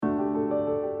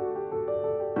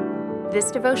This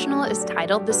devotional is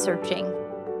titled The Searching.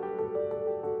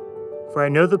 For I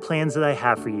know the plans that I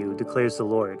have for you, declares the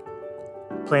Lord.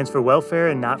 Plans for welfare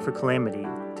and not for calamity,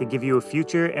 to give you a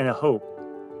future and a hope.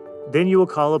 Then you will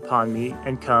call upon me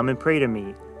and come and pray to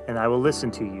me, and I will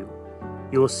listen to you.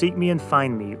 You will seek me and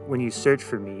find me when you search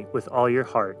for me with all your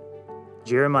heart.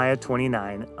 Jeremiah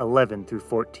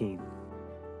 29:11-14.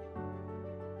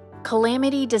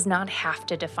 Calamity does not have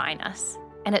to define us,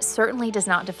 and it certainly does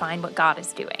not define what God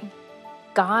is doing.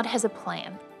 God has a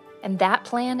plan, and that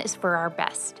plan is for our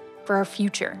best, for our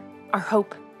future, our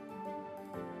hope.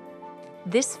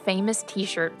 This famous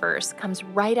t-shirt verse comes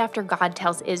right after God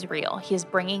tells Israel he is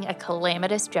bringing a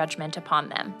calamitous judgment upon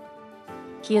them.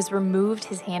 He has removed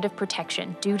his hand of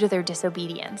protection due to their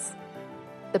disobedience.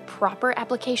 The proper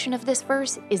application of this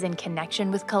verse is in connection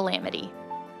with calamity.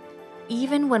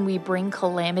 Even when we bring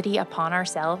calamity upon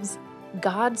ourselves,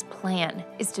 God's plan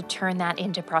is to turn that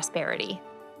into prosperity.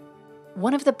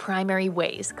 One of the primary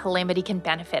ways calamity can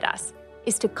benefit us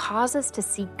is to cause us to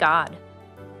seek God.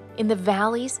 In the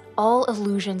valleys, all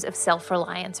illusions of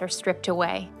self-reliance are stripped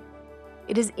away.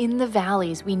 It is in the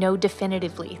valleys we know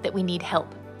definitively that we need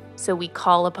help, so we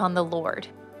call upon the Lord.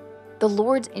 The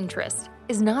Lord's interest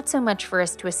is not so much for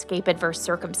us to escape adverse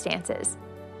circumstances.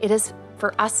 It is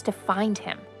for us to find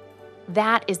Him.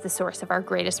 That is the source of our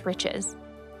greatest riches.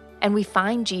 And we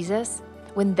find Jesus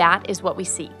when that is what we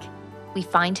seek. We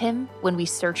find Him when we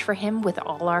search for Him with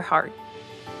all our heart.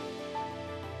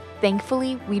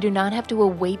 Thankfully, we do not have to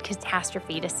await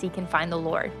catastrophe to seek and find the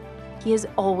Lord. He is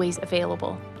always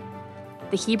available.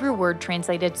 The Hebrew word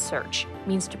translated search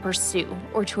means to pursue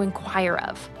or to inquire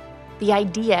of. The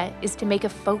idea is to make a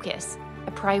focus,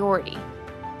 a priority.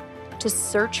 To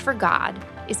search for God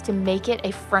is to make it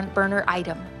a front burner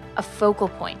item, a focal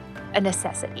point, a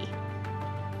necessity.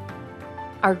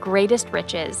 Our greatest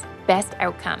riches, best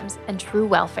outcomes, and true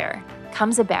welfare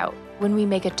comes about when we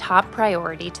make a top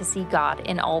priority to see God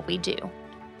in all we do,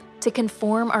 to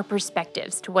conform our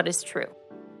perspectives to what is true,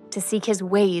 to seek His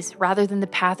ways rather than the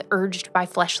path urged by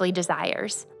fleshly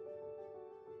desires.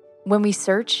 When we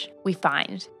search, we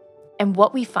find, and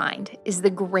what we find is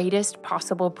the greatest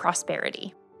possible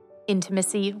prosperity,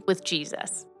 intimacy with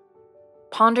Jesus.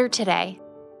 Ponder today,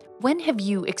 when have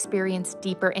you experienced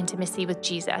deeper intimacy with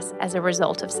Jesus as a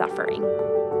result of suffering?